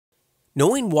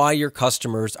Knowing why your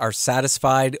customers are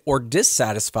satisfied or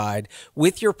dissatisfied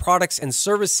with your products and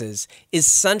services is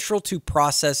central to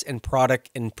process and product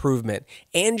improvement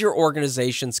and your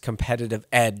organization's competitive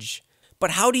edge.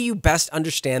 But how do you best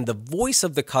understand the voice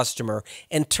of the customer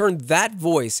and turn that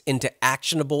voice into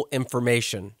actionable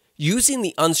information? Using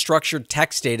the unstructured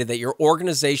text data that your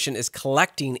organization is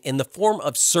collecting in the form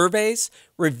of surveys,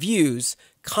 reviews,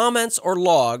 comments, or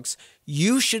logs,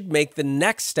 you should make the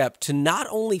next step to not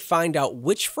only find out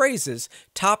which phrases,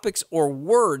 topics, or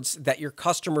words that your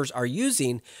customers are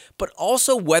using, but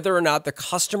also whether or not the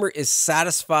customer is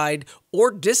satisfied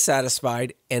or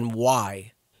dissatisfied and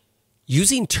why.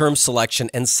 Using term selection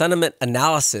and sentiment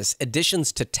analysis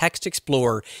additions to Text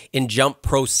Explorer in JMP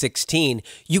Pro 16,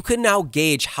 you can now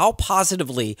gauge how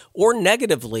positively or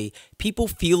negatively people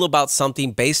feel about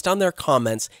something based on their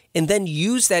comments and then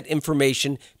use that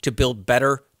information to build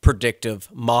better predictive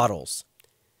models.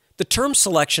 The term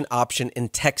selection option in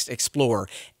Text Explorer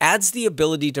adds the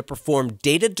ability to perform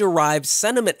data-derived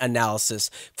sentiment analysis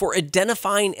for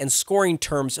identifying and scoring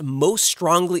terms most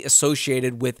strongly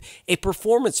associated with a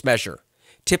performance measure,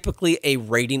 typically a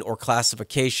rating or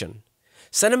classification.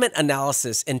 Sentiment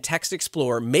analysis in Text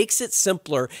Explorer makes it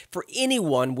simpler for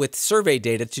anyone with survey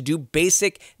data to do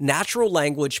basic natural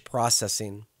language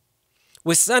processing.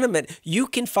 With sentiment, you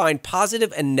can find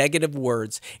positive and negative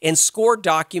words and score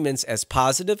documents as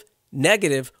positive,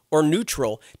 negative, or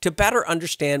neutral to better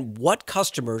understand what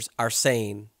customers are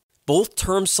saying. Both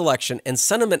term selection and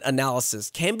sentiment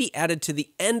analysis can be added to the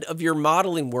end of your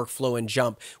modeling workflow in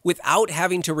JMP without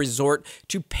having to resort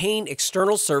to paying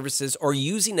external services or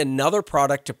using another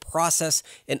product to process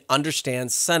and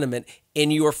understand sentiment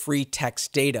in your free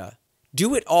text data.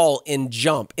 Do it all in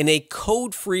JMP in a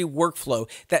code-free workflow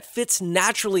that fits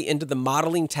naturally into the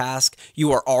modeling task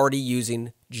you are already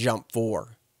using JMP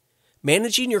for.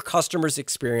 Managing your customer's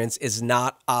experience is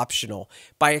not optional.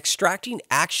 By extracting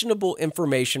actionable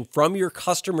information from your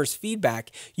customer's feedback,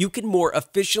 you can more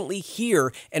efficiently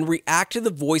hear and react to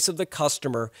the voice of the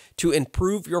customer to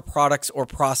improve your products or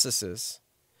processes.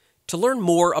 To learn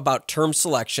more about term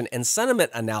selection and sentiment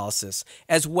analysis,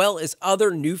 as well as other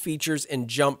new features in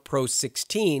JMP Pro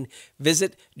 16,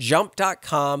 visit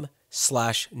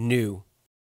jmp.com/new.